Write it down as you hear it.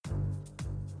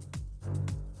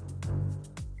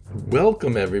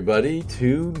Welcome, everybody,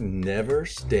 to Never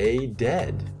Stay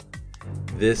Dead.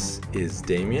 This is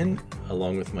Damien,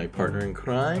 along with my partner in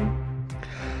crime.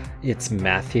 It's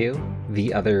Matthew,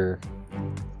 the other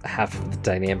half of the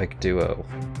dynamic duo.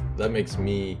 That makes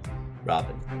me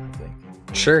Robin, I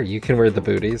think. Sure, you can wear the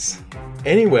booties.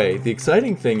 Anyway, the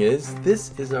exciting thing is,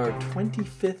 this is our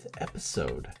 25th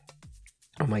episode.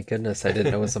 Oh my goodness, I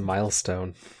didn't know it was a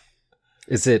milestone.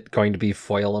 Is it going to be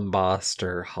foil embossed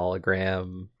or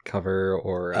hologram cover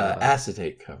or...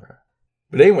 acetate cover.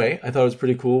 But anyway, I thought it was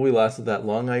pretty cool we lasted that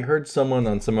long. I heard someone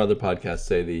on some other podcast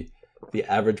say the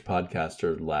average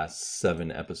podcaster lasts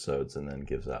 7 episodes and then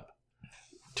gives up.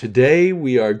 Today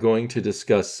we are going to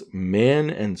discuss Man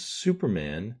and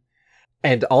Superman.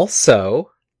 And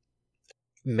also,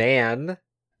 Man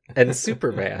and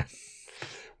Superman.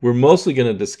 We're mostly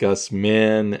going to discuss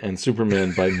Man and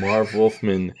Superman by Marv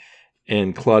Wolfman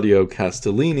and Claudio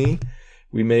Castellini.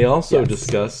 We may also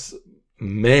discuss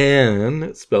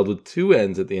Man, spelled with 2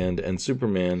 N's at the end, and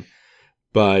Superman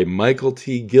by Michael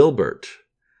T. Gilbert.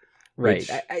 Right.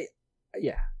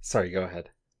 Sorry, go ahead.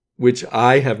 Which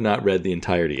I have not read the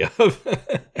entirety of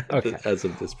as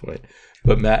of this point.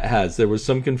 But Matt has. There was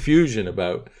some confusion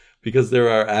about, because there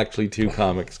are actually 2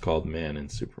 comics called Man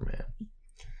and Superman.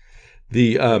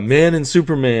 The Man and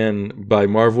Superman by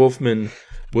Marv Wolfman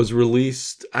was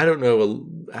released,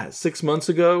 6 months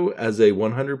ago as a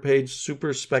 100-page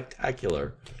super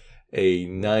spectacular, a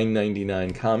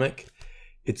 $9.99 comic.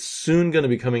 It's soon going to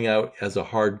be coming out as a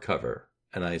hardcover,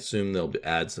 and I assume they'll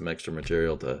add some extra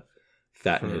material to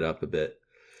fatten it up a bit.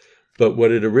 But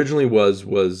what it originally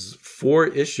was 4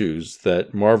 issues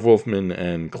that Marv Wolfman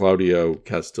and Claudio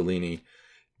Castellini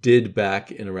did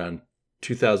back in around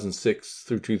 2006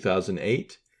 through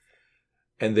 2008.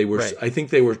 And they were, right. I think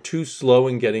they were too slow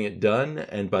in getting it done.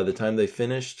 And by the time they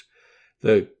finished,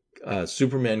 the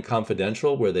Superman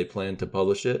Confidential, where they planned to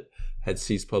publish it, had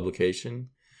ceased publication.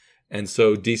 And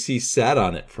so DC sat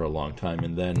on it for a long time.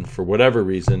 And then for whatever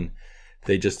reason,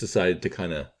 they just decided to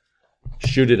kind of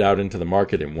shoot it out into the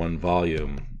market in 1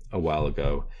 volume a while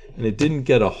ago. And it didn't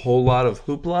get a whole lot of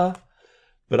hoopla,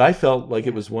 but I felt like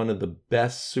it was one of the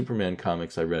best Superman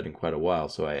comics I read in quite a while.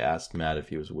 So I asked Matt if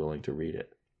he was willing to read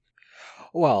it.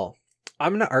 Well,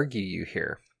 I'm going to argue you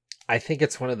here. I think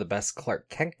it's one of the best Clark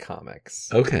Kent comics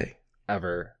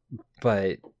ever,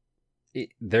 but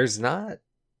there's not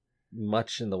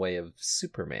much in the way of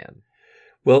Superman.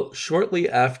 Well, shortly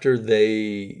after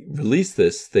they released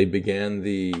this, they began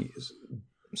the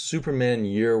Superman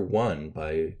Year One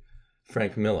by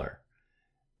Frank Miller.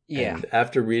 Yeah. And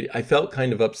after reading, I felt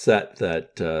kind of upset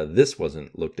that this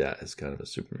wasn't looked at as kind of a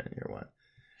Superman Year One.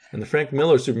 And the Frank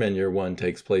Miller Superman Year One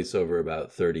takes place over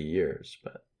about 30 years,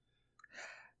 but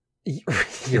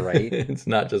you're right. It's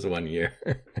not just 1 year.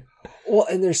 Well,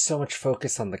 and there's so much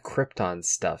focus on the Krypton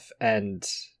stuff, and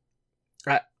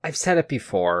I've said it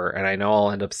before, and I know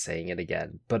I'll end up saying it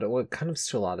again, but when it comes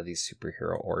to a lot of these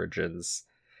superhero origins,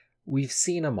 we've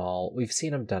seen them all. We've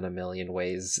seen them done a million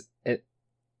ways.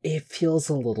 It feels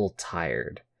a little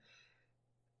tired.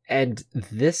 And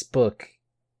this book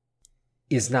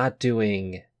is not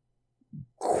doing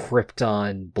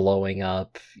Krypton blowing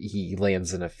up, he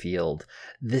lands in a field.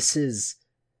 This is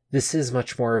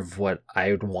much more of what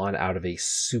I would want out of a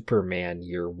Superman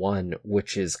Year One,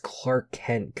 which is Clark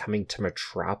Kent coming to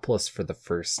Metropolis for the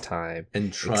first time.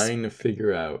 And trying to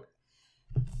figure out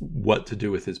what to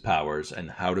do with his powers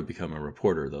and how to become a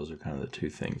reporter. Those are kind of the 2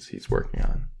 things he's working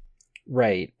on.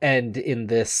 Right. And in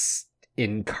this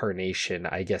incarnation,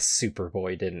 I guess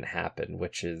Superboy didn't happen,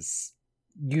 which is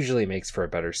usually makes for a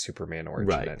better Superman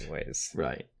origin anyways.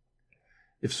 Right.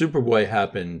 If Superboy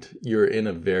happened, you're in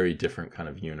a very different kind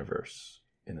of universe,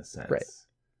 in a sense. Right.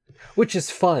 Which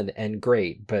is fun and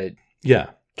great, but... Yeah.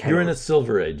 You're in a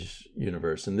Silver Age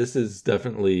universe, and this is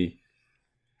definitely...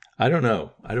 I don't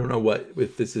know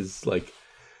if this is like...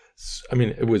 I mean,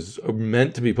 it was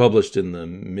meant to be published in the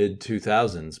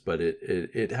mid-2000s, but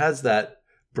it has that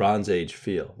Bronze Age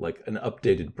feel, like an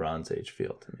updated Bronze Age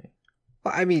feel to me.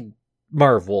 Well, I mean,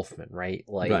 Marv Wolfman, right?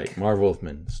 Right, Marv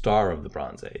Wolfman, star of the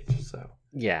Bronze Age, so...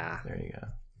 Yeah. There you go.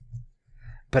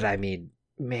 But I mean,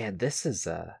 man, this is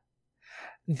a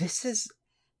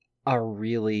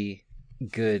really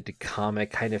good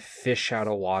comic, kind of fish out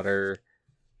of water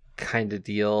kind of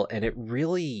deal, and it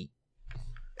really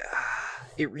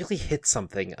hit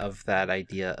something of that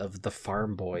idea of the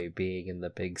farm boy being in the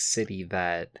big city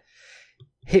that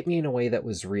hit me in a way that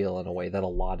was real, in a way that a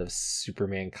lot of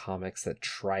Superman comics that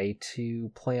try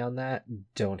to play on that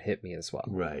don't hit me as well.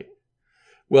 Right.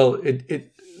 Well,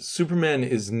 Superman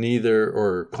is neither,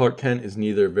 or Clark Kent is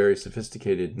neither very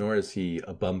sophisticated, nor is he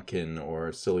a bumpkin or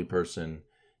a silly person.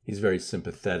 He's very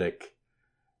sympathetic.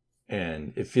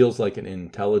 And it feels like an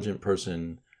intelligent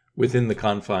person within the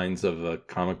confines of a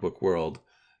comic book world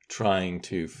trying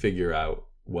to figure out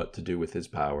what to do with his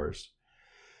powers.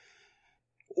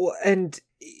 Well, and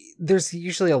there's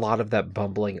usually a lot of that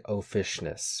bumbling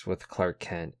oafishness with Clark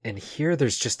Kent. And here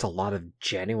there's just a lot of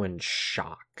genuine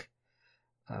shock.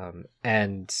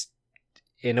 And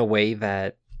in a way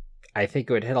that I think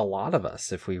it would hit a lot of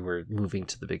us if we were moving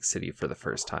to the big city for the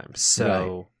first time.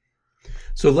 So,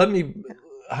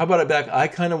 how about I back? I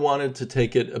kind of wanted to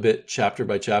take it a bit chapter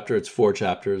by chapter. It's 4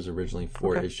 chapters, originally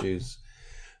 4 issues.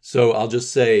 So I'll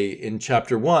just say in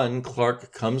chapter 1,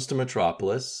 Clark comes to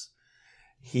Metropolis.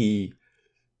 He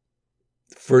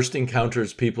first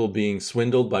encounters people being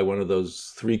swindled by one of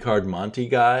those 3-card Monty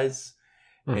guys.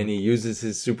 And he uses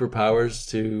his superpowers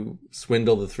to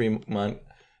swindle the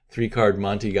 3-card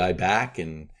Monty guy back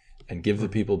and give the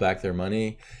people back their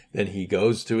money. Then he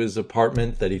goes to his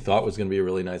apartment that he thought was going to be a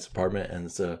really nice apartment, and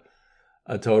it's a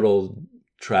total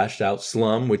trashed out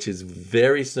slum, which is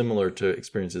very similar to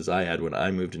experiences I had when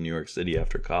I moved to New York City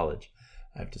after college,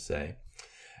 I have to say.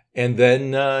 And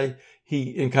then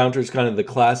he encounters kind of the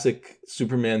classic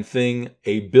Superman thing,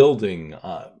 a building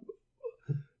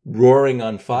roaring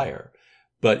on fire.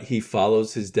 But he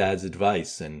follows his dad's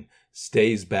advice and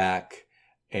stays back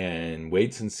and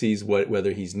waits and sees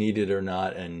whether he's needed or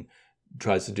not, and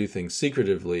tries to do things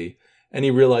secretively. And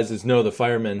he realizes, no, the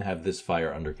firemen have this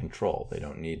fire under control. They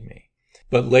don't need me.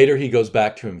 But later he goes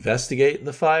back to investigate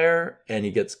the fire, and he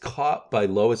gets caught by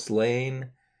Lois Lane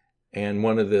and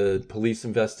one of the police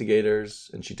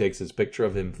investigators, and she takes his picture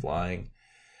of him flying.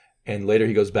 And later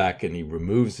he goes back and he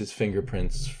removes his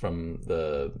fingerprints from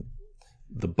the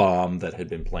bomb that had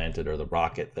been planted, or the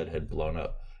rocket that had blown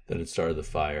up, that had started the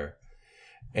fire.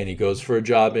 And he goes for a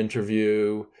job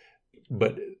interview,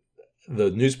 but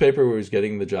the newspaper where he's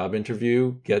getting the job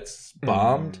interview gets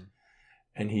bombed,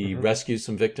 and he rescues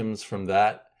some victims from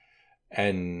that,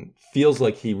 and feels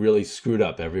like he really screwed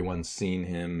up. Everyone's seen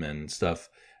him and stuff,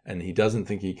 and he doesn't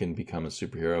think he can become a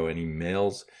superhero, and he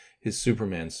mails his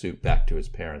Superman suit back to his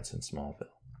parents in Smallville.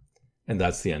 And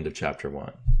that's the end of chapter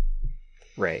 1.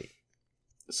 Right.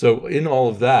 So in all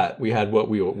of that, we had what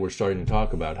we were starting to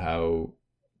talk about, how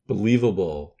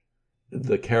believable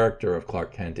the character of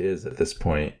Clark Kent is at this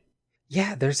point.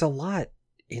 Yeah, there's a lot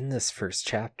in this first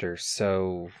chapter.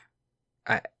 So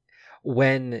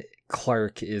when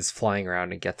Clark is flying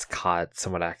around and gets caught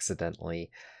somewhat accidentally,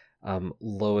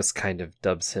 Lois kind of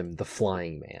dubs him the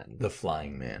Flying Man. The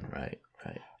Flying Man, right.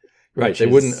 They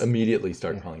wouldn't immediately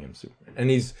start calling him Superman. And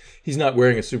he's not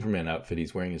wearing a Superman outfit.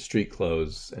 He's wearing his street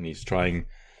clothes, and he's trying...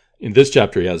 In this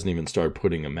chapter, he hasn't even started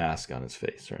putting a mask on his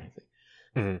face or anything.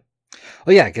 Mm-hmm.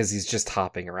 Well, yeah, because he's just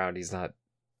hopping around. He's not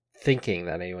thinking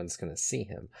that anyone's going to see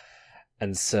him.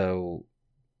 And so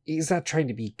he's not trying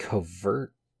to be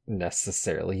covert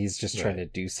necessarily. He's just trying to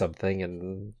do something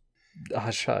and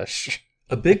hush.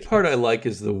 A big part I like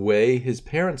is the way his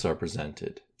parents are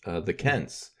presented, the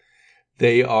Kents.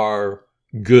 They are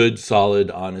good, solid,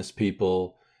 honest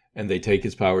people, and they take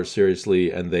his powers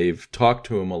seriously, and they've talked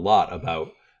to him a lot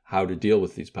about how to deal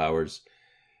with these powers.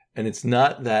 And it's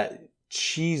not that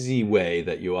cheesy way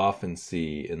that you often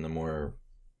see in the more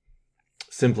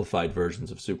simplified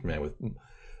versions of Superman with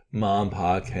Mom,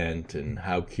 Pa Kent, and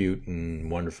how cute and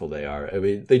wonderful they are. I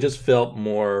mean, they just felt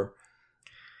more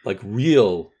like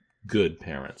real good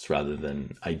parents rather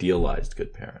than idealized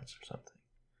good parents or something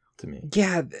to me.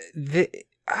 Yeah,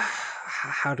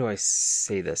 how do I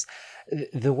say this?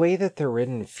 The way that they're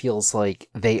written feels like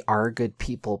they are good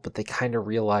people, but they kind of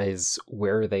realize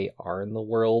where they are in the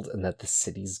world and that the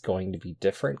city's going to be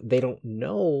different. They don't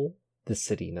know the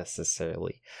city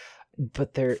necessarily,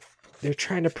 but they're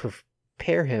trying to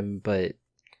prepare him, but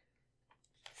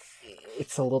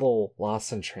it's a little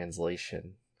lost in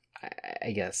translation,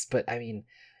 I guess. But I mean,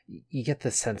 you get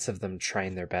the sense of them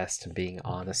trying their best and being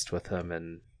honest with him,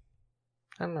 and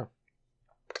I don't know.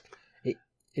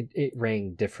 It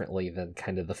rang differently than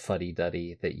kind of the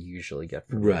fuddy-duddy that you usually get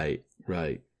from Right.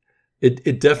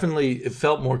 It definitely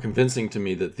felt more convincing to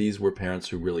me that these were parents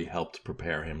who really helped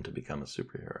prepare him to become a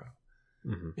superhero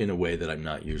in a way that I'm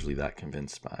not usually that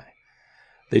convinced by.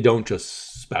 They don't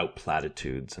just spout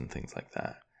platitudes and things like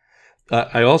that.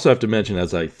 I also have to mention,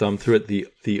 as I thumb through it,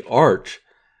 the art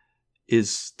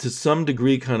is to some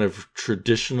degree kind of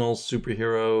traditional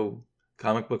superhero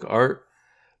comic book art,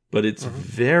 but it's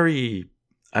very...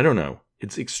 I don't know.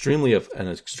 It's an extremely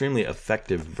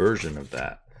effective version of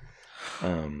that.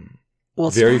 Well,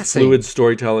 it's very fluid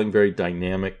storytelling, very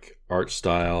dynamic art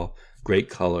style, great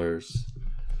colors.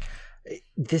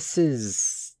 This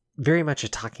is very much a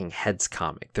Talking Heads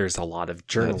comic. There's a lot of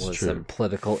journalism,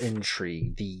 political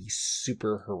intrigue. The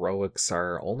super heroics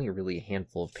are only really a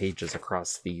handful of pages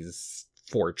across these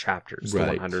 4 chapters, the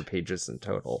 100 pages in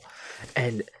total.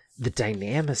 And the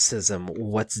dynamicism,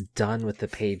 what's done with the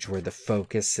page where the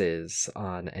focus is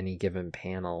on any given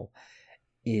panel,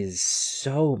 is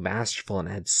so masterful and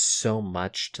adds so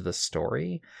much to the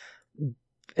story.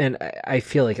 And I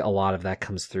feel like a lot of that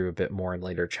comes through a bit more in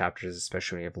later chapters,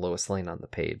 especially when you have Lois Lane on the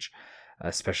page,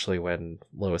 especially when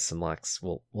Lois and Lex,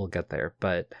 we'll get there.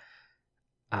 But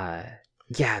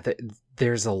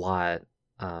there's a lot,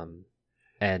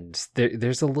 and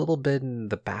there's a little bit in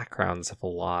the backgrounds of a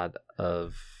lot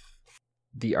of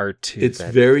the art too. It's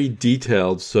very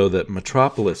detailed, so that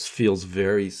Metropolis feels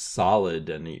very solid,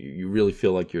 and you really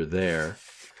feel like you're there.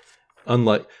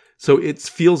 So it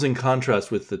feels in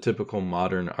contrast with the typical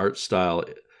modern art style.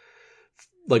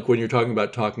 Like when you're talking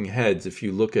about Talking Heads, if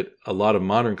you look at a lot of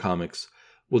modern comics,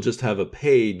 we'll just have a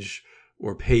page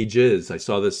or pages. I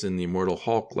saw this in the Immortal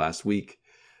Hulk last week,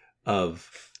 of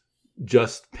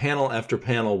just panel after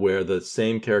panel where the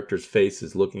same character's face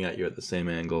is looking at you at the same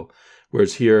angle.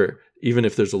 Whereas here, even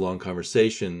if there's a long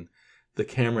conversation, the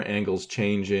camera angle's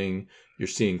changing. You're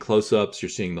seeing close-ups. You're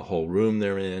seeing the whole room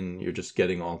they're in. You're just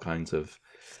getting all kinds of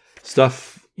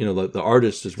stuff. The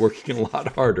artist is working a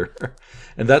lot harder.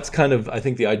 And that's kind of, I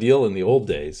think, the ideal in the old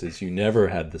days, is you never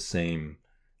had the same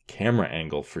camera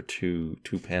angle for two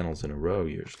panels in a row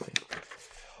usually.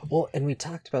 Well, and we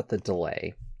talked about the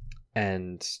delay,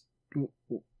 and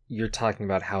you're talking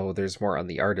about how there's more on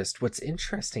the artist. What's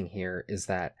interesting here is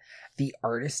that the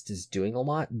artist is doing a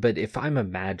lot, but if I'm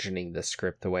imagining the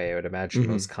script the way I would imagine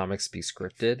most comics be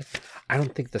scripted, I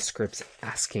don't think the script's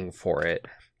asking for it.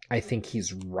 I think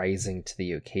he's rising to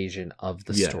the occasion of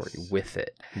the story with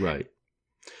it. Right.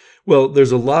 Well,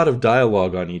 there's a lot of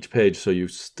dialogue on each page, so you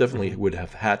definitely would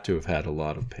have had to have had a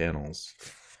lot of panels,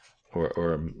 or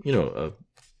a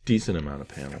decent amount of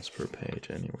panels per page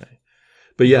anyway.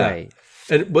 But yeah. Right.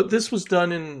 But this was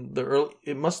done in the early.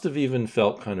 It must have even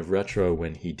felt kind of retro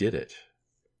when he did it,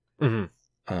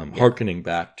 hearkening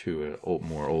back to a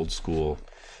more old school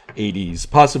 80s,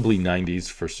 possibly 90s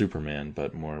for Superman,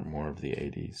 but more of the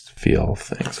 80s feel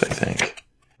things, I think.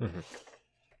 Mm-hmm.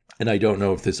 And I don't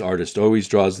know if this artist always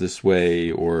draws this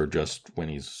way or just when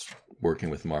he's working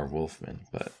with Marv Wolfman,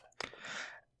 but.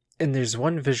 And there's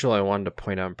one visual I wanted to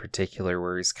point out in particular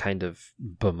where he's kind of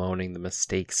bemoaning the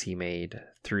mistakes he made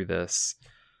through this.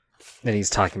 And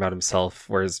he's talking about himself,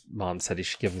 where his mom said he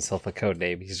should give himself a code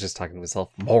name. He's just talking to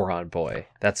himself, Moron Boy.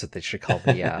 That's what they should call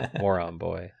me, yeah, Moron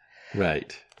Boy.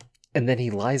 Right. And then he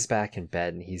lies back in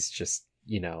bed and he's just,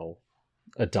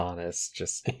 Adonis,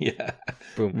 just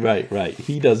boom. Right.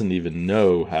 He doesn't even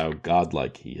know how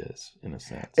godlike he is, in a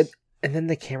sense. And then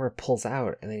the camera pulls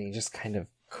out and then he just kind of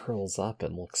curls up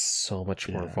and looks so much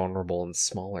more vulnerable and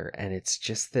smaller. And it's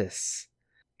just this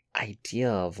idea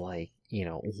of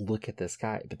look at this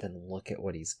guy, but then look at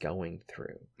what he's going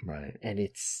through. Right. And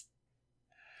it's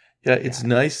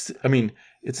nice. I mean,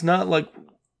 it's not like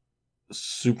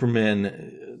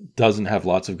Superman doesn't have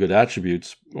lots of good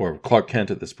attributes, or Clark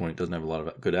Kent at this point doesn't have a lot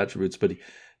of good attributes, but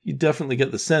you definitely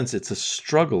get the sense it's a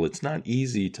struggle. It's not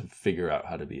easy to figure out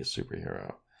how to be a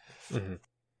superhero. Mm-hmm.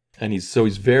 And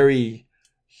he's very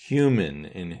human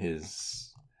in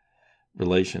his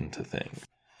relation to things.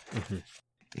 Mm-hmm.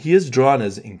 He is drawn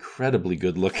as incredibly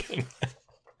good looking,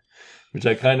 which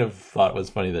I kind of thought was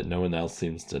funny that no one else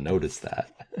seems to notice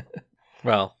that.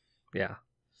 Well, yeah.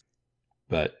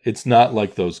 But it's not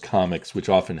like those comics, which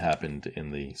often happened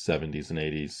in the 70s and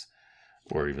 80s,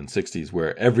 or even 60s,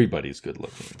 where everybody's good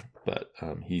looking. But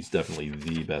he's definitely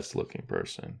the best looking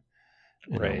person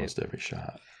in almost every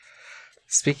shot.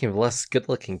 Speaking of less good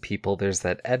looking people, there's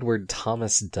that Edward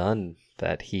Thomas Dunn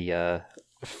that he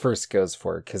first goes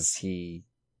for, because he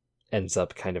ends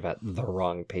up kind of at the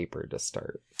wrong paper to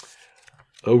start.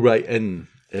 Oh, right. And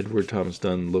Edward Thomas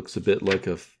Dunn looks a bit like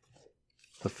a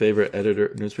favorite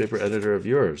newspaper editor of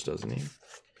yours, doesn't he?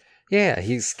 Yeah,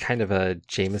 he's kind of a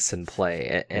Jameson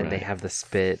play. And they have this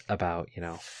bit about,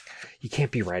 you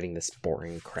can't be writing this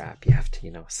boring crap. You have to,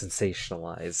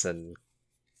 sensationalize. And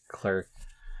Clark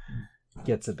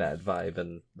gets a bad vibe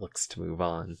and looks to move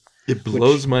on. It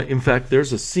blows in fact,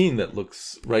 there's a scene that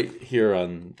looks right here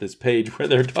on this page where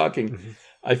they're talking. Mm-hmm.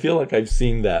 I feel like I've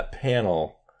seen that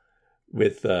panel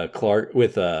with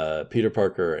Peter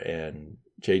Parker and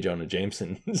J. Jonah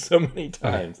Jameson so many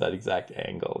times, that exact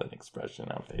angle and expression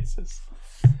on faces.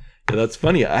 Yeah, that's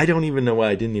funny. I don't even know why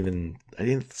I didn't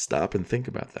stop and think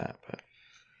about that. But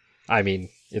I mean,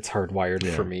 it's hardwired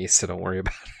for me, so don't worry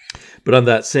about it. But on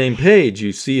that same page,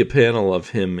 you see a panel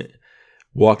of him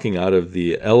walking out of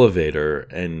the elevator,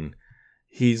 and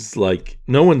he's like,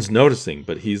 no one's noticing,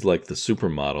 but he's like the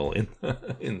supermodel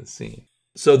in the scene.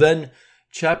 So then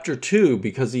chapter 2,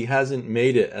 because he hasn't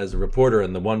made it as a reporter,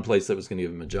 and the one place that was going to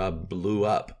give him a job blew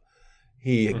up,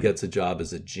 he gets a job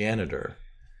as a janitor.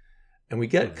 And we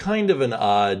get kind of an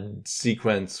odd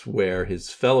sequence where his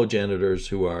fellow janitors,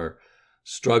 who are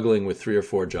struggling with 3 or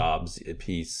 4 jobs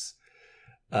apiece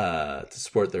to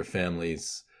support their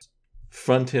families,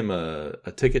 front him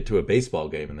a ticket to a baseball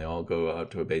game, and they all go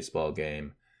out to a baseball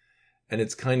game. And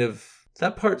it's kind of,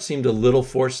 that part seemed a little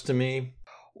forced to me.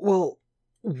 Well,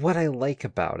 what I like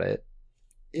about it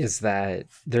is that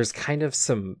there's kind of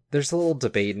there's a little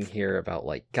debate in here about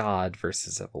like God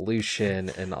versus evolution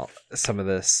and some of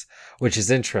this, which is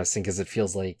interesting because it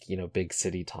feels like, big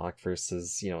city talk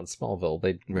versus, in Smallville,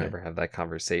 they'd never have that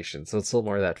conversation. So it's a little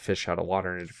more of that fish out of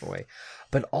water in a different way.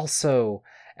 But also,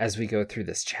 as we go through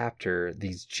this chapter,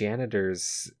 these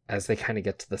janitors, as they kind of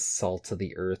get to the salt of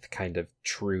the earth kind of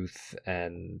truth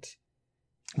and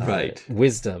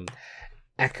wisdom,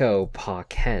 echo Pa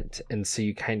Kent. And so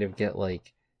you kind of get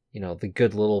like, the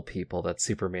good little people that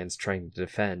Superman's trying to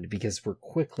defend, because we're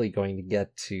quickly going to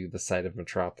get to the side of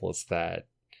Metropolis that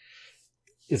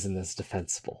isn't as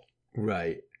defensible.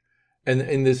 Right. And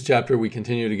in this chapter, we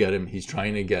continue to get him. He's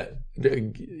trying to get,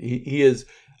 he is,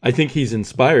 I think he's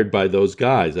inspired by those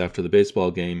guys. After the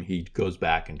baseball game, he goes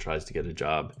back and tries to get a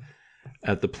job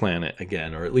at the Planet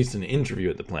again, or at least an interview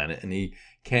at the Planet, and he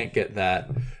can't get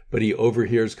that. But he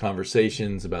overhears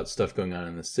conversations about stuff going on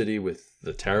in the city with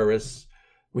the terrorists.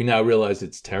 We now realize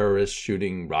it's terrorists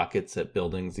shooting rockets at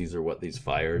buildings. These are what these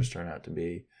fires turn out to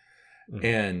be. Mm-hmm.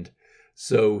 And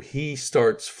so he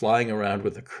starts flying around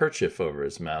with a kerchief over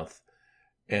his mouth,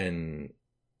 and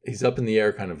he's up in the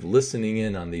air kind of listening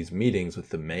in on these meetings with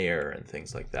the mayor and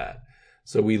things like that.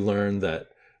 So we learn that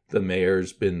the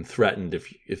mayor's been threatened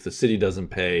if the city doesn't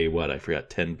pay, I forgot,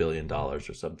 $10 billion or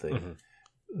something,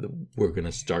 we're going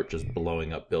to start just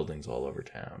blowing up buildings all over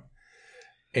town.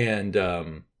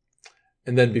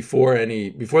 And then before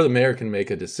the mayor can make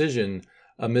a decision,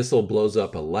 a missile blows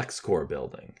up a LexCorp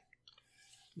building.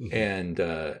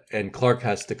 And Clark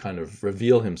has to kind of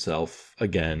reveal himself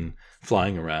again,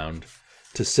 flying around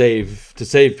to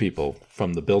save people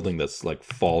from the building that's like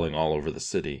falling all over the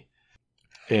city.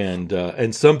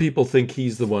 And some people think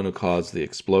he's the one who caused the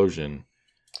explosion.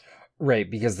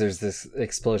 Right, because there's this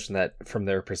explosion that, from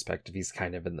their perspective, he's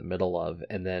kind of in the middle of,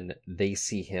 and then they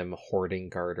see him hoarding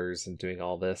garters and doing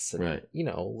all this. And, right.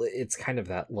 It's kind of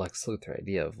that Lex Luthor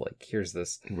idea of, like, here's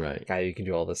this guy who can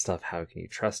do all this stuff. How can you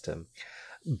trust him?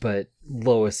 But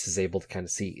Lois is able to kind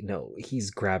of see, no, he's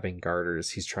grabbing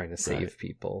garters. He's trying to save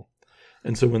people.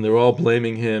 And so when they're all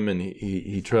blaming him and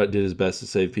he did his best to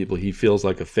save people, he feels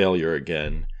like a failure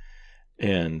again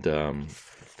and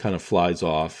kind of flies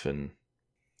off, and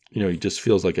he just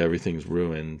feels like everything's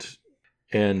ruined.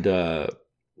 And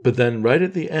but then right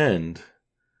at the end,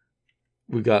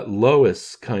 we got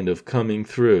Lois kind of coming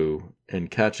through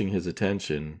and catching his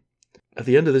attention. At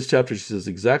the end of this chapter, she says,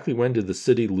 exactly when did the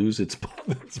city lose its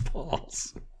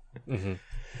balls? Mm-hmm.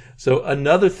 So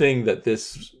another thing that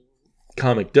this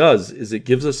comic does is it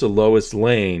gives us a Lois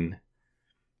Lane,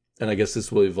 and I guess this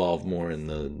will evolve more in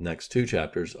the next 2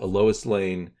 chapters, a Lois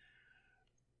Lane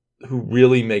who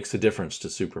really makes a difference to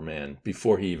Superman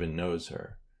before he even knows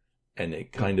her. And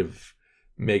it kind of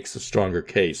makes a stronger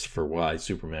case for why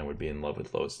Superman would be in love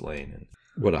with Lois Lane and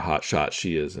what a hot shot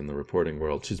she is in the reporting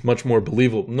world. She's much more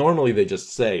believable. Normally they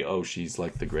just say, oh, she's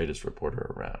like the greatest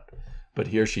reporter around. But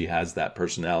here she has that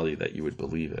personality that you would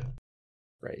believe it.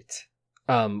 Right.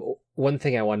 One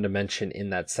thing I wanted to mention in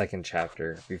that second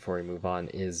chapter before we move on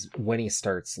is when he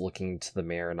starts looking to the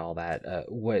mayor and all that,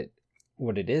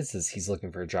 what it is he's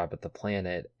looking for a job at the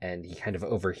Planet, and he kind of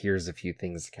overhears a few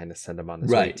things to kind of send him on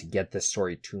his way to get this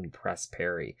story to impress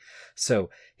Perry. So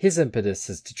his impetus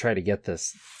is to try to get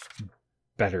this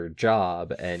better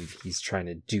job, and he's trying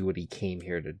to do what he came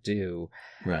here to do.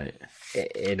 Right.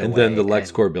 And then the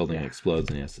LexCorp building explodes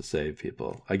and he has to save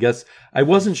people. I guess I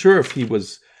wasn't sure if he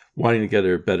was wanting to get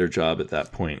a better job at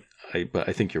that point. But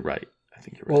I think you're right.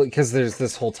 Well, because there's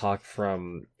this whole talk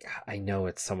from, I know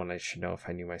it's someone I should know if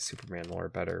I knew my Superman lore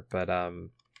better, but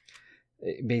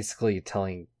basically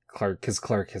telling Clark, because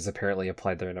Clark has apparently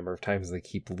applied there a number of times, they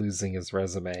keep losing his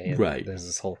resume. And there's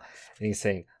this whole, and he's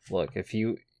saying, look, if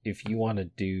you want to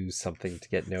do something to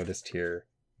get noticed here,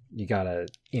 you gotta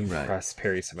impress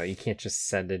Perry somehow. You can't just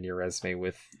send in your resume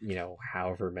with,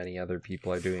 however many other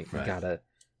people are doing. You gotta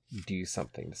do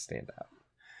something to stand out.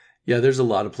 Yeah, there's a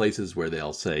lot of places where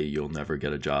they'll say you'll never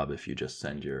get a job if you just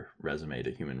send your resume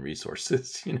to human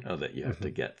resources, that you have to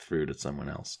get through to someone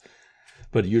else.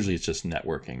 But usually it's just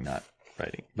networking, not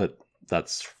writing. But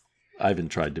I haven't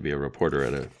tried to be a reporter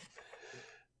at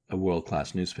a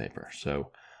world-class newspaper.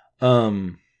 So,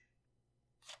 and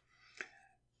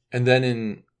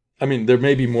then there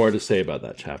may be more to say about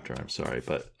that chapter. I'm sorry,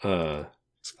 but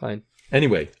it's fine.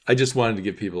 Anyway, I just wanted to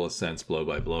give people a sense, blow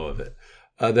by blow, of it.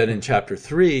 Then in chapter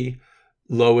 3,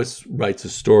 Lois writes a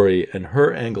story, and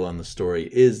her angle on the story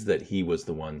is that he was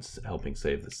the one helping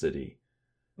save the city.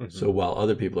 Mm-hmm. So while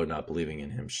other people are not believing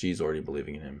in him, she's already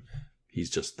believing in him. He's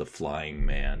just the flying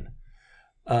man.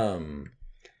 And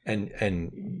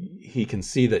he can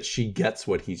see that she gets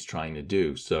what he's trying to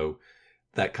do. So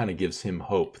that kind of gives him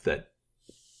hope that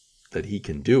he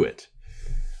can do it.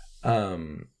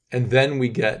 And then we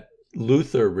get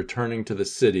Luther returning to the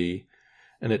city,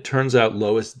 and it turns out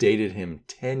Lois dated him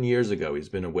 10 years ago. He's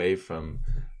been away from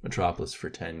Metropolis for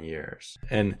 10 years.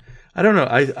 And I don't know,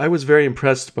 I was very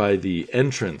impressed by the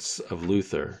entrance of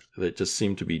Luther. That just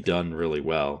seemed to be done really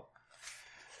well.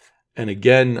 And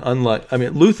again,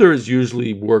 Luther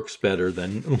usually works better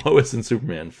than Lois and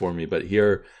Superman for me, but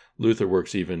here Luther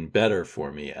works even better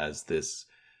for me as this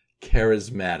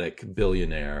charismatic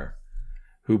billionaire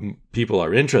who people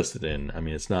are interested in.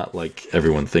 It's not like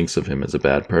everyone thinks of him as a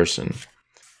bad person.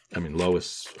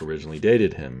 Lois originally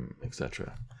dated him,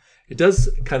 etc. It does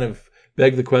kind of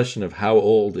beg the question of how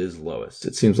old is Lois?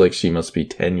 It seems like she must be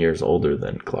 10 years older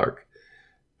than Clark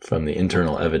from the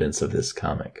internal evidence of this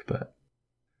comic. But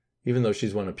even though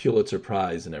she's won a Pulitzer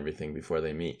Prize and everything before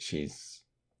they meet, she's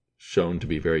shown to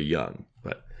be very young.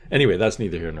 But anyway, that's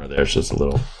neither here nor there. It's just a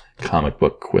little comic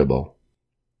book quibble.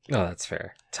 Oh, that's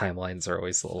fair. Timelines are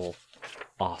always a little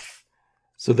off.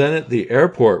 So then at the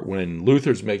airport, when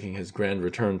Luther's making his grand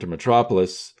return to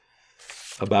Metropolis,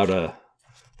 about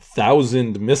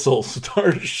 1,000 missiles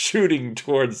start shooting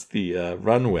towards the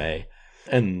runway,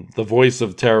 and the voice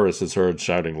of terrorists is heard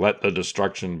shouting, "Let the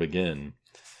destruction begin."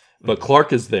 But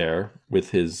Clark is there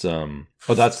with his...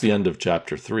 that's the end of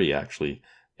chapter 3, actually.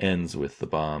 Ends with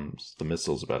the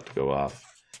missiles about to go off.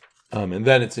 And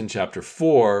then it's in chapter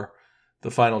 4,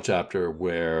 the final chapter,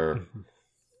 where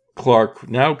Clark,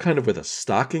 now kind of with a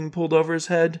stocking pulled over his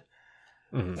head,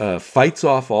 fights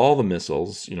off all the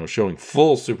missiles, showing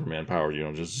full Superman power,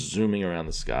 just zooming around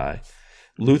the sky.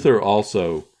 Luther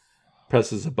also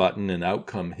presses a button, and out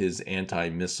come his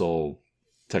anti-missile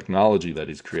technology that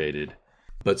he's created.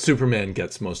 But Superman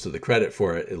gets most of the credit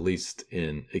for it,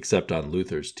 except on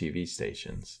Luther's TV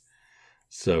stations.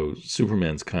 So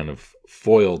Superman's kind of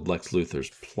foiled Lex Luthor's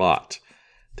plot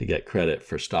to get credit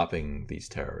for stopping these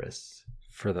terrorists.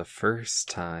 For the first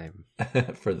time.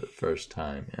 For the first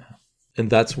time, yeah. And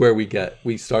that's where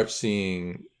we start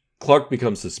seeing Clark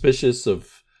become suspicious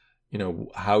of,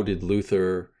 how did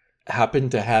Luther happen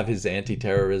to have his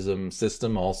anti-terrorism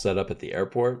system all set up at the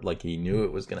airport? Like he knew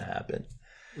it was going to happen.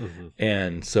 Mm-hmm.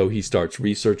 And so he starts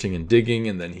researching and digging,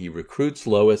 and then he recruits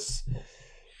Lois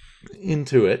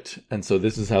into it. And so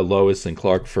this is how Lois and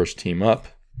Clark first team up.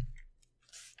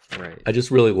 Right. I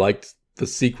just really liked the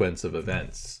sequence of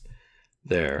events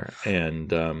there. And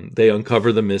they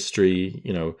uncover the mystery,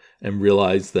 and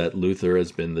realize that Luther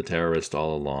has been the terrorist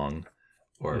all along,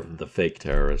 or the fake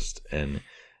terrorist, and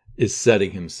is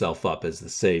setting himself up as the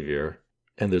savior.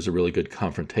 And there's a really good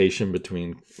confrontation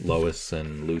between Lois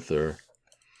and Luther.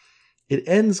 It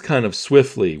ends kind of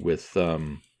swiftly with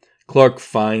Clark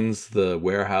finds the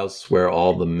warehouse where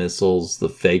all the missiles, the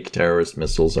fake terrorist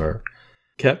missiles, are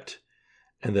kept,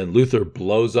 and then Luther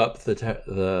blows up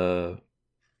the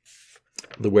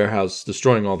warehouse,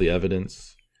 destroying all the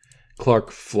evidence. Clark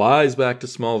flies back to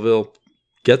Smallville,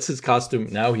 gets his costume.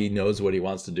 Now he knows what he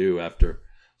wants to do after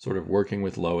sort of working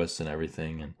with Lois and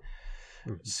everything, and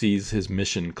sees his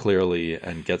mission clearly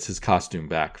and gets his costume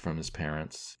back from his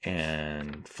parents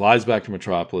and flies back to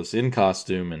Metropolis in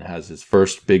costume and has his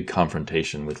first big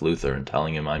confrontation with Luther and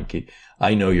telling him,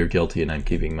 I know you're guilty and I'm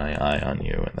keeping my eye on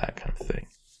you, and that kind of thing.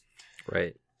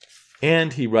 Right.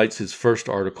 And he writes his first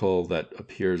article that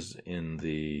appears in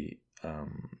the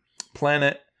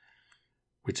Planet,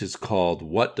 which is called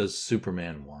 "What Does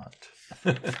Superman Want?"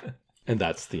 And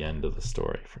that's the end of the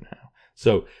story for now.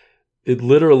 So it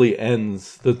literally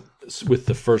ends with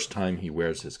the first time he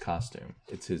wears his costume.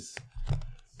 It's his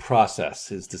process,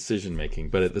 his decision-making.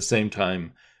 But at the same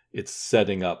time, it's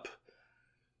setting up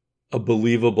a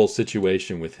believable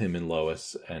situation with him and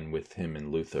Lois and with him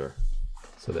and Luther,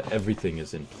 so that everything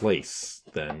is in place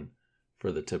then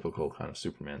for the typical kind of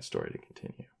Superman story to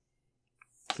continue.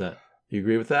 You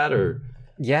agree with that, or?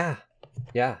 Yeah.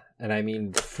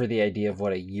 And for the idea of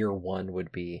what a year one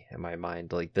would be in my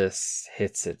mind, like this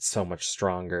hits it so much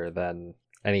stronger than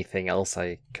anything else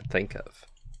I could think of.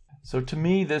 So to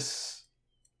me, this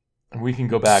We can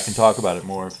go back and talk about it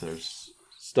more if there's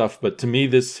stuff. But to me,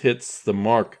 this hits the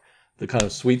mark, the kind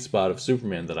of sweet spot of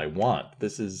Superman that I want.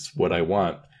 This is what I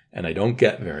want, and I don't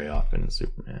get very often in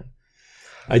Superman.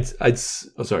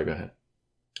 Sorry, go ahead.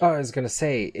 Oh, I was going to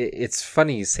say, it's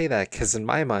funny you say that, because in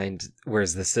my mind,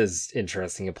 whereas this is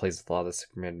interesting, it plays with a lot of the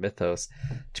Superman mythos,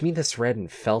 to me this read and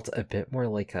felt a bit more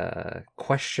like a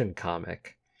question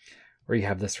comic, where you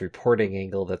have this reporting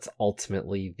angle that's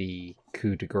ultimately the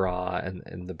coup de grace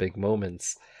and the big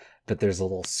moments, but there's a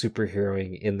little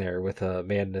superheroing in there with a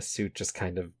man in a suit just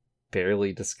kind of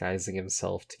barely disguising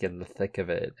himself to get in the thick of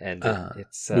it. And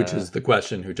it's which is the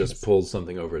Question, who just pulls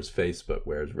something over his face but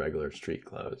wears regular street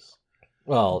clothes.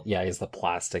 Well, yeah, he's the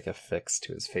plastic affixed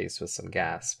to his face with some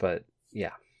gas, but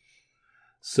yeah.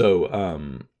 So,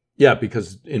 yeah,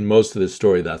 because in most of this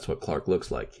story, that's what Clark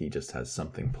looks like. He just has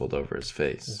something pulled over his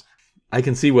face. I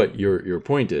can see what your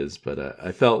point is, but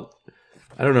I felt,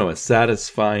 I don't know, a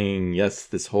satisfying, yes,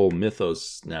 this whole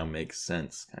mythos now makes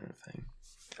sense kind of thing.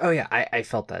 Oh, yeah, I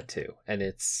felt that too. And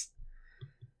it's,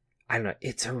 I don't know,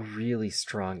 it's a really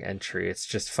strong entry. It's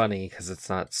just funny because it's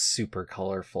not super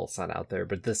colorful. It's not out there,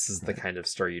 but this is the kind of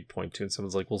story you'd point to and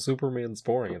someone's like, well, Superman's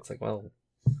boring. It's like, well,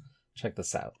 check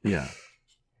this out. Yeah.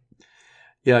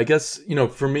 Yeah, I guess,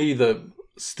 for me, the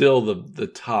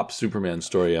top Superman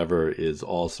story ever is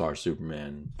All-Star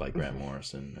Superman by Grant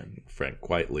Morrison and Frank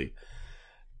Quitely.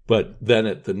 But then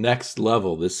at the next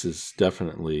level, this is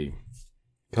definitely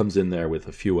comes in there with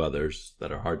a few others that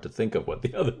are hard to think of what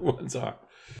the other ones are.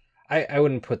 I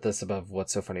wouldn't put this above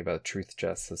What's So Funny About Truth,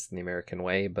 Justice, and the American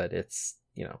Way, but it's,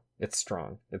 it's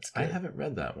strong. It's good. I haven't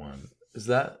read that one. Is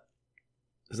that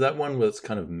one that's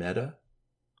kind of meta?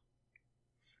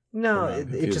 No,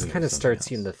 it just kind of starts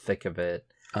you in the thick of it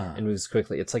and moves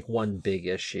quickly. It's like one big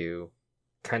issue,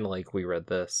 kind of like we read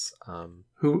this.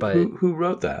 Who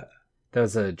wrote that? That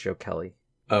was Joe Kelly.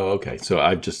 Oh, okay. So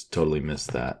I've just totally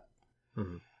missed that.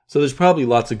 Mm-hmm. So there's probably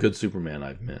lots of good Superman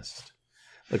I've missed.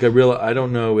 Like I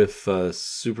don't know if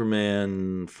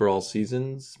Superman for All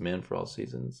Seasons, Man for All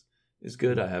Seasons, is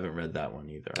good. I haven't read that one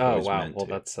either. Oh wow! Well,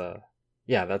 that's a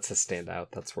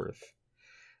standout. That's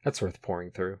worth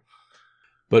pouring through.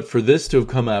 But for this to have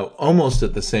come out almost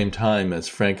at the same time as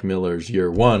Frank Miller's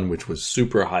Year One, which was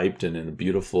super hyped and in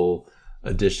beautiful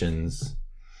editions,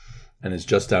 and is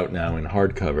just out now in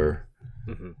hardcover,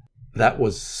 that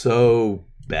was so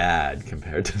bad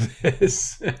compared to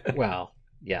this. Well.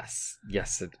 Yes,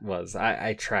 it was.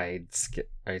 I tried.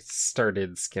 I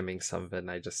started skimming some of it, and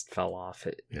I just fell off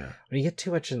it. Yeah. When you get too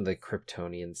much into the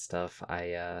Kryptonian stuff,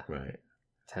 I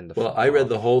tend to. Well, I read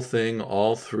the whole thing,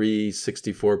 all 3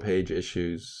 64-page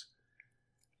issues,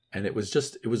 and it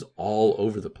was all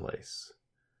over the place.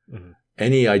 Mm-hmm.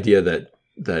 Any idea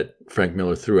that Frank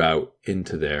Miller threw out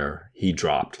into there, he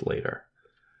dropped later.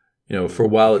 For a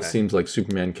while, It seems like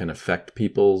Superman can affect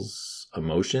people's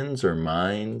emotions or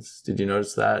minds. Did you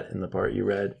notice that in the part you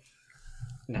read?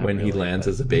 Not when really, he lands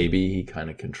as a baby, he kind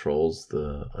of controls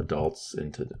the adults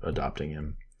into adopting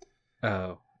him.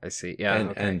 Oh, I see.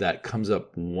 Yeah, and that comes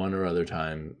up one or other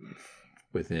time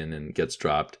within and gets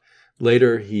dropped.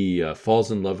 Later, he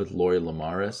falls in love with Lori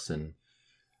Lamaris and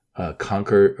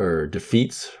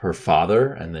defeats her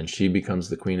father, and then she becomes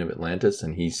the Queen of Atlantis,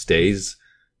 and he stays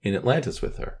in Atlantis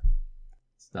with her.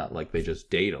 It's not like they just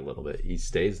date a little bit. He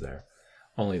stays there.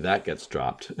 Only that gets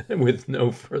dropped with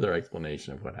no further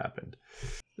explanation of what happened.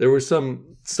 There was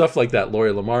some stuff like that.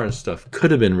 Lori Lamaris stuff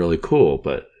could have been really cool,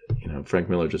 but Frank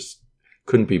Miller just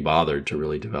couldn't be bothered to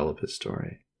really develop his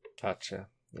story. Gotcha.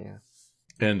 Yeah.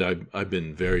 And I've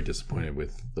been very disappointed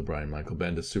with the Brian Michael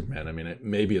Bendis Superman. I mean,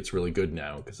 maybe it's really good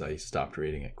now because I stopped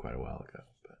reading it quite a while ago.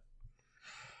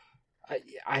 But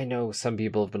I know some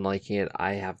people have been liking it.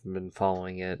 I haven't been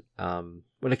following it.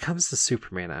 When it comes to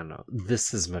Superman, I don't know.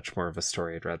 This is much more of a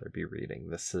story I'd rather be reading.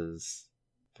 This is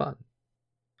fun.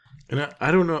 And I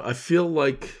don't know. I feel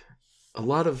like a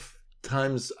lot of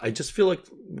times, I just feel like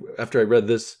after I read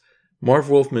this, Marv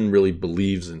Wolfman really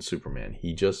believes in Superman.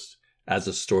 He just, as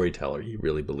a storyteller, he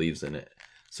really believes in it.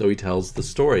 So he tells the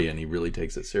story and he really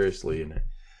takes it seriously. And it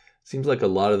seems like a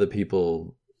lot of the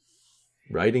people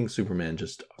writing Superman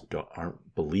just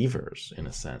aren't believers in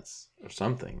a sense or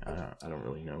something. I don't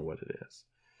really know what it is.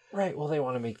 Right. Well, they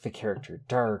want to make the character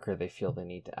dark, or they feel they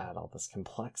need to add all this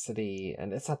complexity.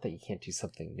 And it's not that you can't do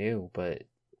something new, but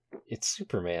it's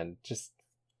Superman. Just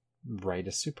write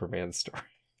a Superman story.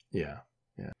 Yeah.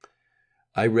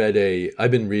 I've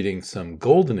been reading some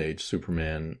Golden Age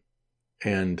Superman,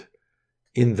 and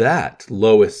in that,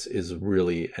 Lois is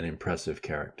really an impressive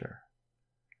character.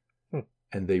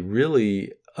 And they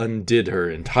really undid her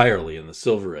entirely in the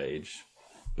Silver Age.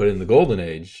 But in the Golden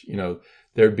Age,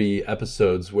 there'd be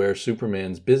episodes where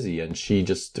Superman's busy and she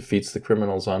just defeats the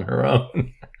criminals on her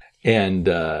own and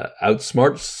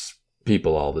outsmarts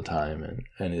people all the time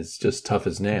and is just tough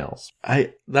as nails.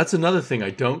 That's another thing I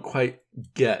don't quite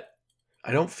get.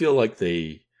 I don't feel like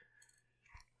they,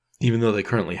 even though they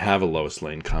currently have a Lois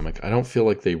Lane comic, I don't feel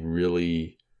like they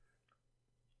really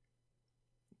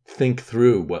think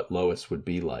through what Lois would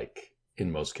be like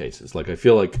in most cases. Like, I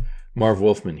feel like Marv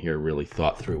Wolfman here really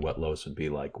thought through what Lois would be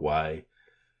like, why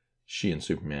she and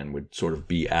Superman would sort of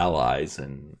be allies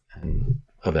and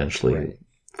eventually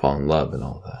fall in love and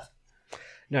all that.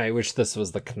 No, I wish this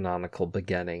was the canonical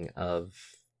beginning of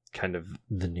kind of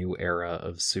the new era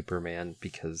of Superman,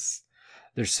 because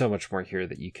there's so much more here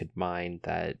that you could mine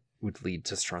that would lead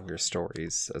to stronger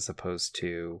stories, as opposed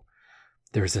to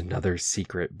there's another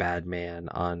secret bad man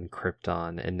on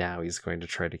Krypton and now he's going to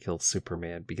try to kill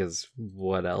Superman, because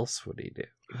what else would he do?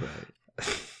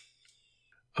 Right.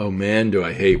 Oh man, do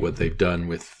I hate what they've done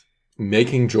with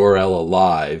making Jor-El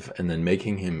alive and then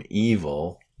making him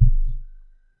evil.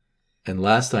 And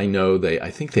last I know,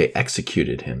 I think they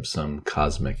executed him, some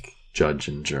cosmic judge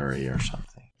and jury or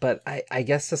something. But I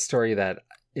guess the story that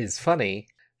is funny,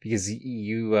 because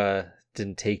you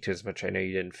didn't take to as much, I know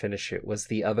you didn't finish it, was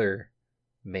the other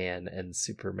Man and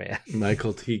Superman.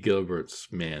 Michael T. Gilbert's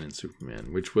Man and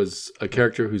Superman, which was a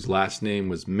character whose last name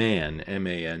was Mann,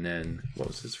 M-A-N-N. What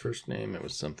was his first name? It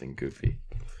was something goofy.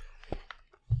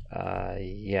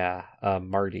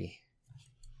 Marty.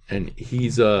 And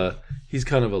he's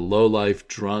kind of a low-life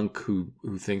drunk who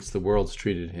thinks the world's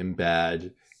treated him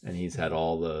bad, and he's had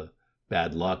all the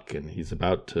bad luck, and he's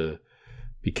about to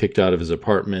be kicked out of his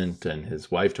apartment, and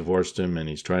his wife divorced him, and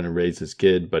he's trying to raise his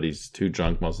kid, but he's too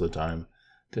drunk most of the time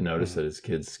to notice that his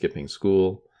kid's skipping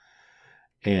school.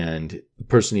 And the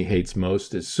person he hates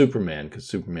most is Superman, because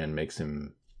Superman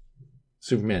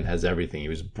has everything. He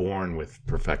was born with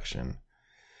perfection.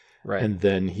 Right. And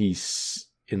then he's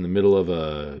in the middle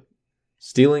of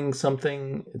stealing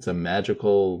something. It's a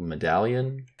magical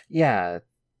medallion. Yeah.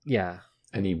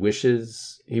 And he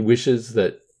wishes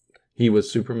that he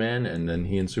was Superman, and then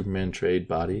he and Superman trade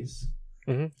bodies.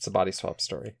 Mm-hmm. It's a body swap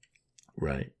story.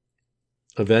 Right.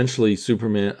 Eventually,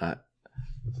 Superman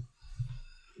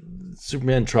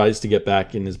tries to get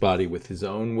back in his body with his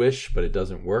own wish, but it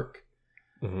doesn't work.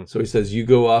 Mm-hmm. So he says, you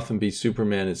go off and be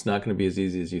Superman. It's not going to be as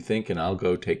easy as you think, and I'll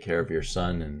go take care of your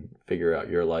son and figure out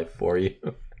your life for you.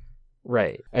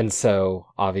 Right. And so,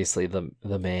 obviously, the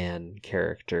man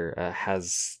character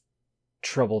has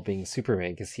trouble being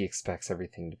Superman because he expects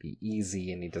everything to be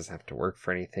easy and he doesn't have to work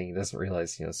for anything. He doesn't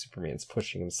realize, Superman's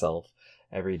pushing himself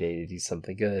every day to do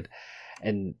something good.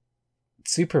 And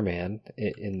Superman,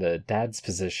 in the dad's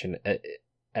position,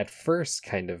 at first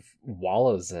kind of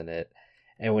wallows in it.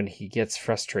 And when he gets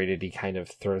frustrated, he kind of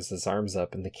throws his arms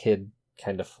up and the kid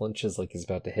kind of flinches like he's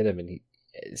about to hit him, and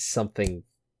something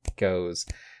goes.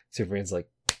 Superman's like,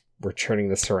 we're turning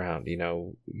this around.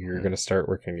 You're going to start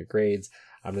working on your grades.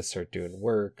 I'm going to start doing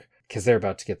work, because they're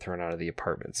about to get thrown out of the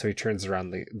apartment. So he turns around.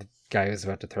 The guy who's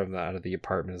about to throw him out of the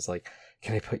apartment is like,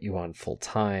 can I put you on full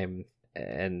time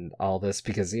and all this?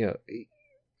 Because,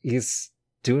 he's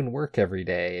doing work every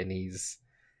day and he's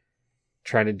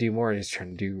trying to do more, and he's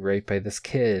trying to do right by this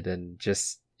kid, and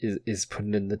just is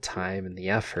putting in the time and the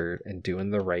effort and doing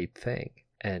the right thing.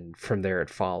 And from there it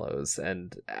follows.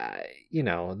 And,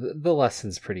 the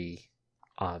lesson's pretty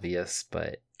obvious,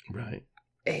 but right.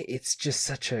 It's just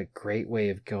such a great way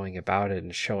of going about it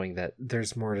and showing that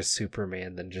there's more to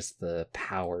Superman than just the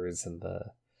powers and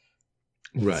the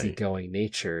easygoing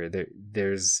nature.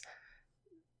 There's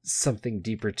something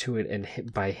deeper to it,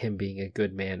 and by him being a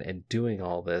good man and doing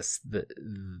all this,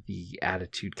 the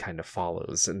attitude kind of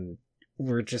follows. And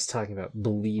we're just talking about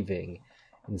believing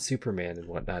in Superman and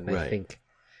whatnot, and I think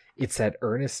it's that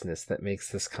earnestness that makes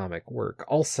this comic work.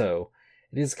 Also,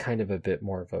 it is kind of a bit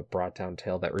more of a brought down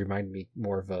tale that reminded me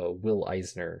more of a Will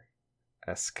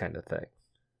Eisner-esque kind of thing.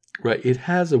 Right. It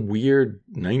has a weird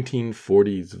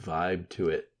 1940s vibe to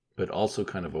it, but also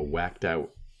kind of a whacked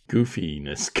out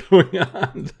goofiness going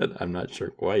on that I'm not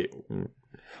sure quite.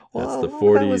 That's the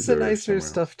 40s. That was the Eisner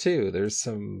stuff too. There's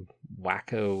some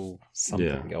wacko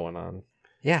something going on.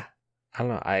 Yeah. I don't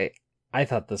know. I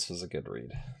thought this was a good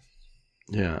read.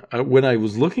 Yeah, when I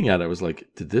was looking at it, I was like,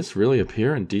 did this really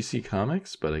appear in DC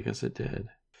Comics? But I guess it did.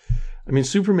 I mean,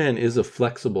 Superman is a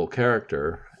flexible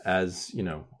character, as,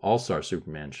 All-Star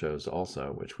Superman shows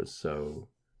also, which was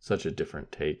such a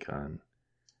different take on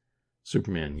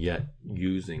Superman, yet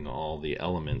using all the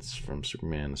elements from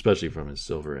Superman, especially from his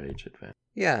Silver Age advance.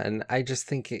 Yeah, and I just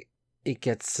think it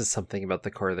gets to something about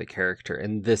the core of the character,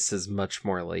 and this is much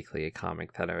more likely a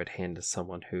comic that I would hand to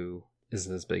someone who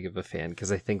isn't as big of a fan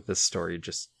because I think this story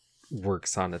just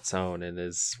works on its own and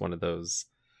is one of those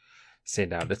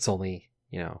stand out. It's only,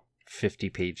 50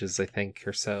 pages, I think,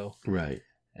 or so. Right.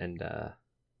 And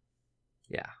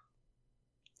yeah.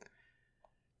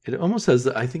 It almost has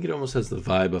I think it almost has the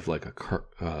vibe of like a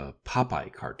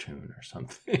Popeye cartoon or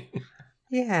something.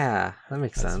 Yeah, that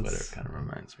makes sense. That's what it kind of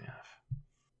reminds me of.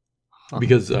 Huh.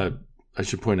 Because I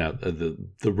should point out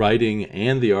the writing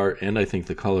and the art and I think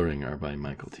the coloring are by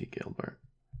Michael T. Gilbert,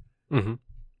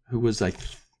 who was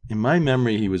in my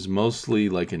memory he was mostly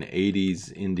like an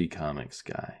 80s indie comics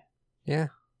guy. Yeah,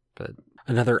 but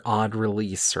another odd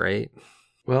release, right?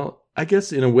 Well, I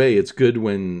guess in a way it's good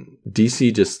when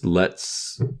DC just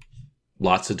lets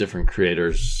lots of different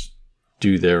creators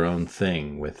do their own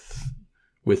thing with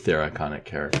their iconic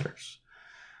characters.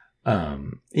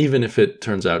 Even if it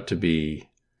turns out to be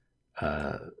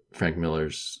Frank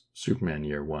Miller's Superman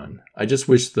Year One. I just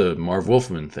wish the Marv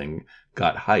Wolfman thing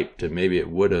got hyped, and maybe it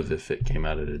would have if it came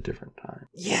out at a different time.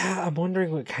 Yeah, I'm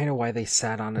wondering why they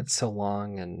sat on it so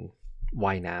long and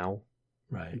why now.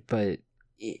 Right. But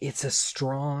it's a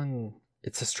strong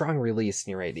release,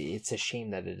 and you're right. It's a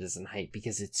shame that it isn't hyped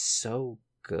because it's so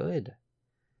good.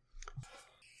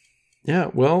 Yeah,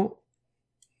 well,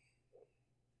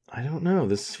 I don't know.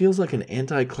 This feels like an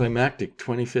anticlimactic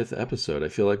 25th episode. I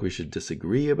feel like we should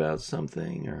disagree about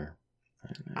something, or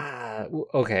I don't know.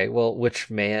 Okay. Well, which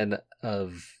man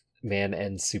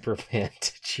and Superman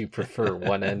did you prefer,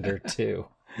 one and or two?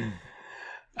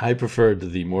 I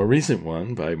preferred the more recent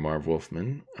one by Marv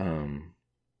Wolfman.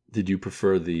 Did you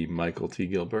prefer the Michael T.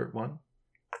 Gilbert one?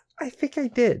 I think I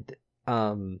did.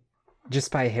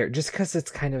 Just by hair, just because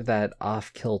it's kind of that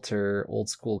off-kilter,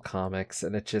 old-school comics,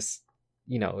 and it just,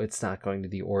 it's not going to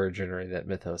the origin or that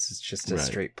mythos. It's just a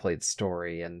straight played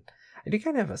story, and I do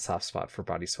kind of have a soft spot for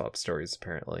body swap stories,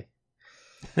 apparently.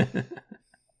 Well,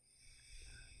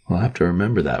 I'll have to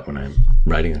remember that when I'm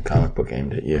writing a comic book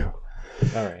aimed at you.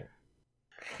 All right.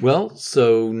 Well,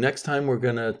 so next time we're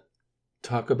going to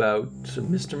talk about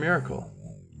Mr. Miracle.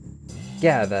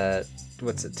 Yeah,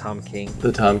 what's it, Tom King?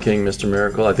 The Tom King Mr.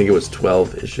 Miracle. I think it was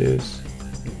 12 issues.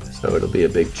 So it'll be a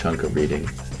big chunk of reading.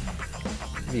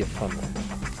 It'll be a fun one.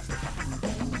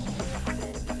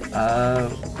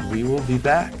 We will be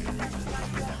back.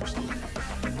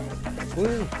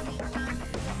 Woo!